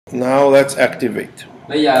Now let's activate.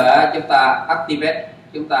 Bây giờ chúng ta activate,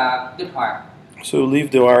 chúng ta kích hoạt. So leave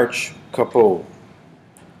the arch couple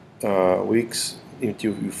weeks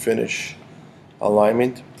until you finish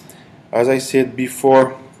alignment. As I said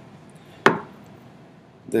before,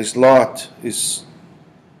 the slot is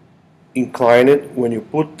inclined when you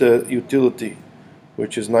put the utility,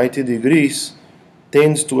 which is 90 degrees,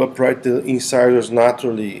 tends to upright the incisors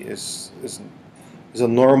naturally. Is a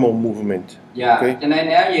normal movement. Dạ, Okay? cho nên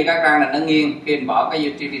nếu như các răng này nó nghiêng, khi mình bỏ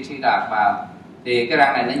cái utility rạp vào thì cái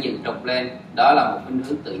răng này nó dựng trục lên, đó là một khuynh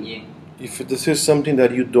hướng tự nhiên. If this is something that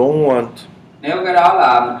you don't want, nếu cái đó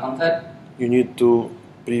là mình không thích, you need to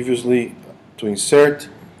previously to insert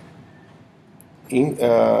in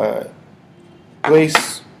place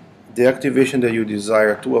the activation that you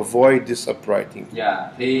desire to avoid this uprighting. Dạ,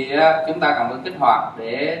 thì chúng ta cần phải kích hoạt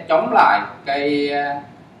để chống lại cái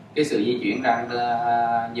sự di chuyển răng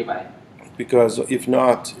như vậy. Because if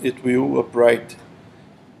not, it will upright,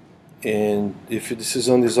 and if this is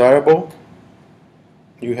undesirable,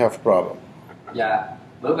 you have problem. Dạ,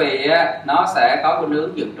 bởi vì nó sẽ có khuynh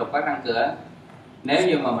hướng dựng trục các răng cửa. Nếu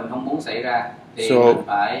như mà mình không muốn xảy ra thì mình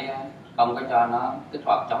phải không có cho nó kích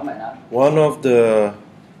hoạt chống lại nó. One of the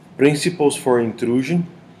principles for intrusion,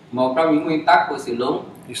 một trong những nguyên tắc của sự lún,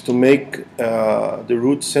 is to make the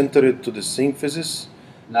root centered to the symphysis.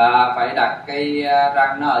 Là phải đặt cái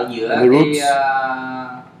răng nó ở giữa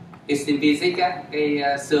cái symphysis á, cái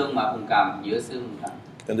xương mà vùng cằm, giữa xương vùng cằm.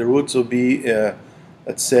 And the roots will be,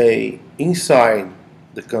 let's say, inside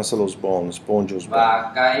the cancellous bone, spongious bone.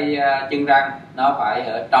 Và cái chân răng nó phải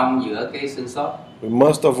ở trong giữa cái xương sốt. We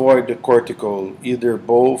must avoid the cortical, either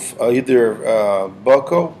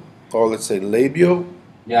buccal or let's say labial.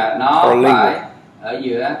 Và nó phải ở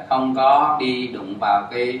giữa, không có đi đụng vào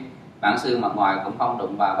cái mảng xương mặt ngoài, cũng không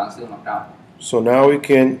đụng vào mảng xương mặt trong. So now we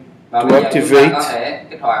can và to activate. Có thể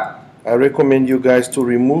kích hoạt. I recommend you guys to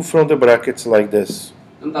remove from the brackets like this.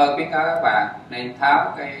 Chúng tôi khuyến cáo các bạn nên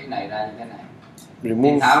tháo cái này ra như thế này.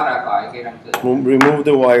 Remove. Tháo ra khỏi cái răng cửa. Remove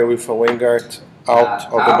the wire with a Weingart out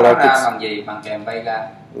of the brackets. Tháo ra bằng gì? Bằng kèm bay ra.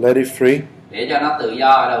 Let it free. Để cho nó tự do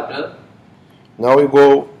ở đầu trước. Now we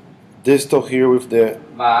go distal here with the.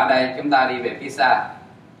 Và ở đây chúng ta đi về phía xa.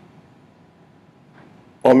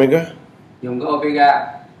 Omega. Dùng cái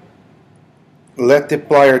omega. Let the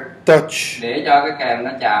plier touch. Để cho cái kèm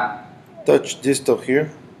nó chạm. Touch distal here.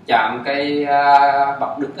 Chạm cái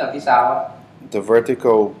bậc đứng ở phía sau. The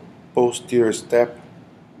vertical posterior step.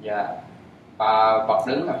 Dạ. Và bậc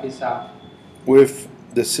đứng ở phía sau. With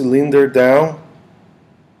the cylinder down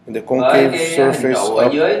and the concave surface ở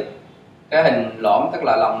up. Dưới, cái hình lõm tức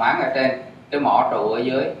là lòng máng ở trên, cái mỏ trụ ở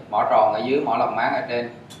dưới, mỏ tròn ở dưới, mỏ lòng máng ở trên.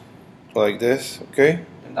 Like this, okay?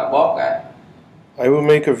 Chúng ta bóp cái. I will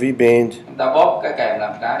make a V-bend. Chúng ta bóp cái kèm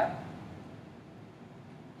làm cái.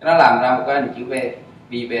 Nó làm ra một cái hình chữ V,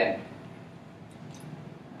 V-bend.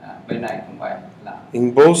 Bên này cũng vậy.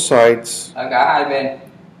 In both sides. Ở cả hai bên.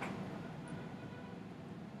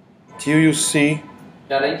 Till you see.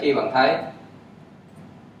 Cho đến khi bạn thấy.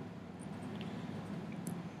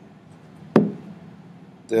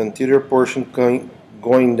 The anterior portion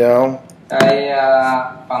going down. Cái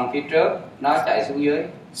phần phía trước nó chạy xuống dưới.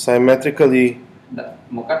 Symmetrically.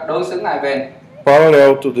 Một cách đối xứng hai bên.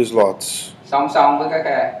 Parallel to the slots. Song song với cái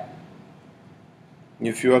kè.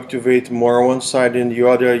 If you activate more one side than the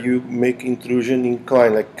other, you make intrusion incline,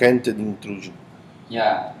 like canted intrusion.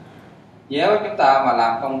 Dạ. Nếu chúng ta mà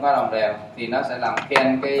làm không có đồng đều thì nó sẽ làm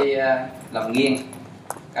khen cái làm nghiêng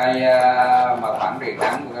cái mà khoảng rìa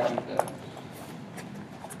ngắn của các răng cửa.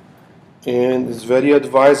 And it's very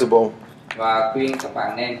advisable. Và khuyên các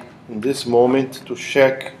bạn nên in this moment to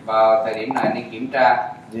check vào thời điểm này nên kiểm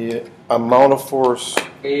tra the amount of force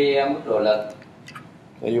cái mức độ lực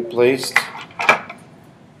that you placed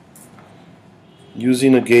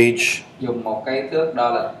using a gauge. Dùng một cái thước đo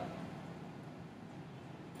lực.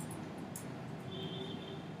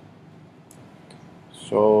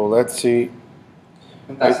 So let's see.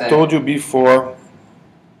 I told you before.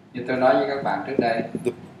 Như tôi nói với các bạn trước đây.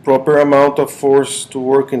 The proper amount of force to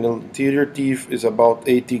work in the anterior teeth is about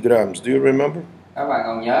 80 grams. Do you remember? Các bạn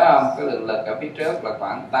còn nhớ không? Cái lượng lực ở phía trước là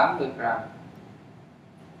khoảng 80 gram.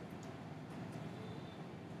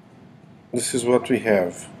 This is what we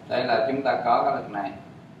have. Đây là chúng ta có cái lực này.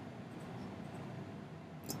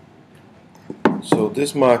 So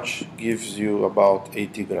this much gives you about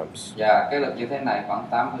 80 grams. Dạ, cái lực như thế này khoảng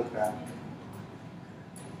 80 gram.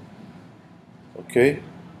 Okay.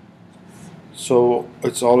 So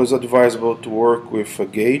it's always advisable to work with a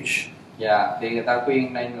gauge. Dạ, thì người ta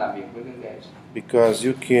khuyên nên làm việc với cái gauge. Because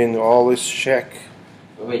you can always check.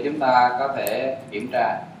 Bởi vì chúng ta có thể kiểm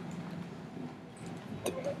tra.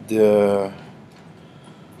 the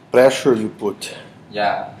pressure you put.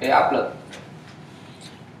 Dạ, cái áp lực.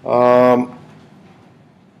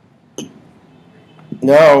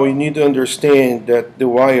 Now you need to understand that the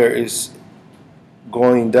wire is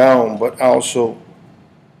going down, but also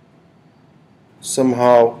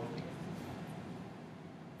somehow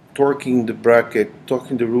torquing the bracket,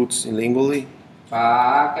 torquing the roots lingually.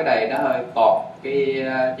 Và cái đẩy nó hơi cọt cái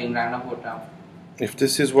chân răng nó vô trong. If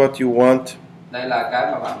this is what you want, đây là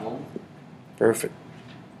cái mà bạn muốn. Perfect.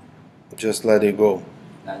 Just let it go.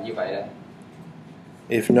 Là như vậy đấy.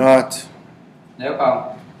 If not, nếu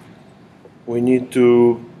không, we need to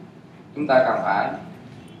chúng ta cần phải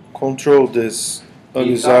control this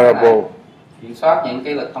undesirable kiểm soát những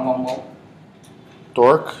cái lực không mong muốn.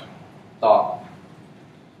 Torque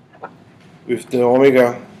with the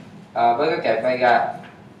omega. Với cái kẹp omega,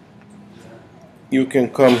 you can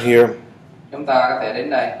come here. Chúng ta có thể đến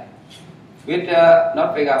đây. With not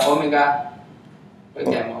vega omega. Với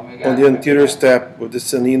kẹp omega. On the anterior step with the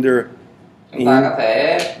cylinder. Chúng ta có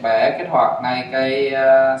thể bẻ kích hoạt ngay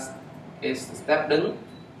cái step đứng.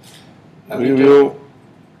 We will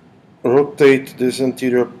rotate this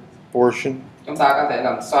anterior portion. Chúng ta có thể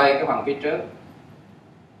làm xoay cái phần phía trước.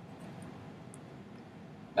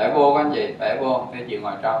 Bẻ vô các anh chị, bẻ vô theo chiều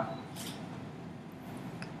ngoài trong.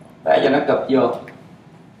 Để cho nó cụp vô.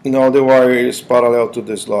 Now the wire is parallel to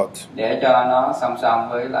this slot. Để cho nó song song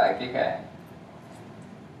với lại cái kẽ.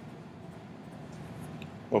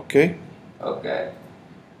 Okay. Okay.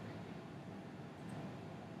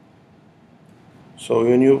 So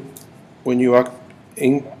when you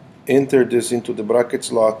enter this into the bracket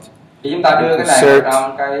slot, thì chúng ta đưa cái này vào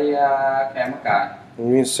trong cái kẽ mắc cài. When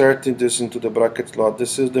you insert this into the bracket slot,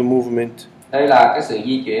 this is the movement. Đây là cái sự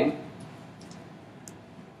di chuyển.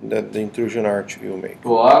 That the intrusion arch you make.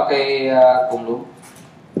 Của cái cung lún.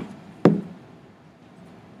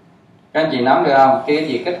 Các anh chị nắm được không? Khi anh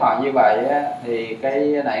chị kích hoạt như vậy á, thì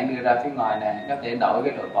cái này đưa ra phía ngoài này, có thể đổi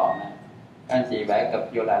cái độ cộn này. Các anh chị bẻ cụp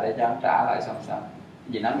vô lại để cho nó trả lại song song.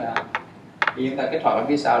 Anh chị nắm được không? Khi chúng ta kích hoạt ở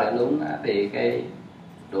phía sau để lún á, thì cái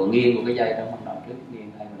độ nghiêng của cái dây trong hoạt động trước,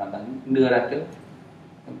 nghiêng này hoạt động đưa ra trước.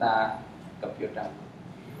 Chúng ta cụp vô trong.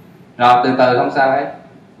 Rồi từ từ không sao hết.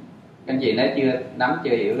 Các anh chị nếu chưa nắm chưa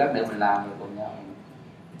hiểu, lát nữa mình làm rồi cùng nhau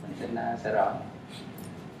mình sẽ rõ.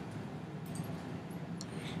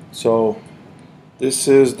 So this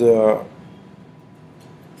is the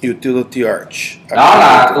utility arch. Đó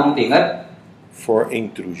là cung tiện ích for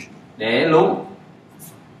intrusion. Để lún.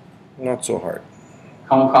 Not so hard.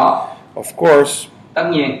 Không khó. Of course. Tất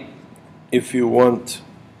nhiên. If you want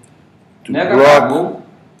to nếu các bạn muốn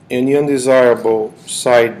any undesirable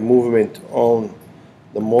side movement on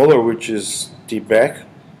the molar, which is deep back.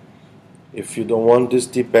 If you don't want this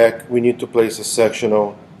deep back, we need to place a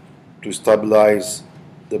sectional to stabilize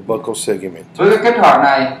the buccal segment. Với cái kích hoạt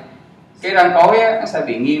này, cái răng cối á, nó sẽ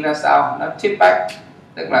bị nghiêng ra sau, nó tip back,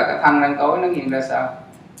 tức là cái thân răng cối nó nghiêng ra sau.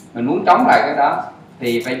 Mình muốn chống lại cái đó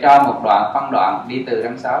thì phải cho một đoạn phân đoạn đi từ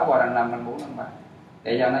răng 6 qua răng 5, răng 4, răng 3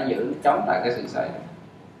 để cho nó giữ chống lại cái sự xoay đó.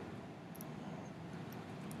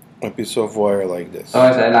 A piece of wire like this.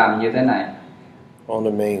 Tôi sẽ làm như thế này. On the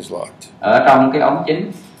main slot. Ở trong cái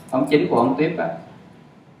ống chính của ống tiếp á.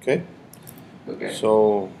 Okay. Okay. So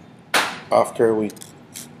after we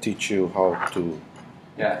teach you how to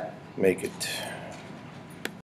make it.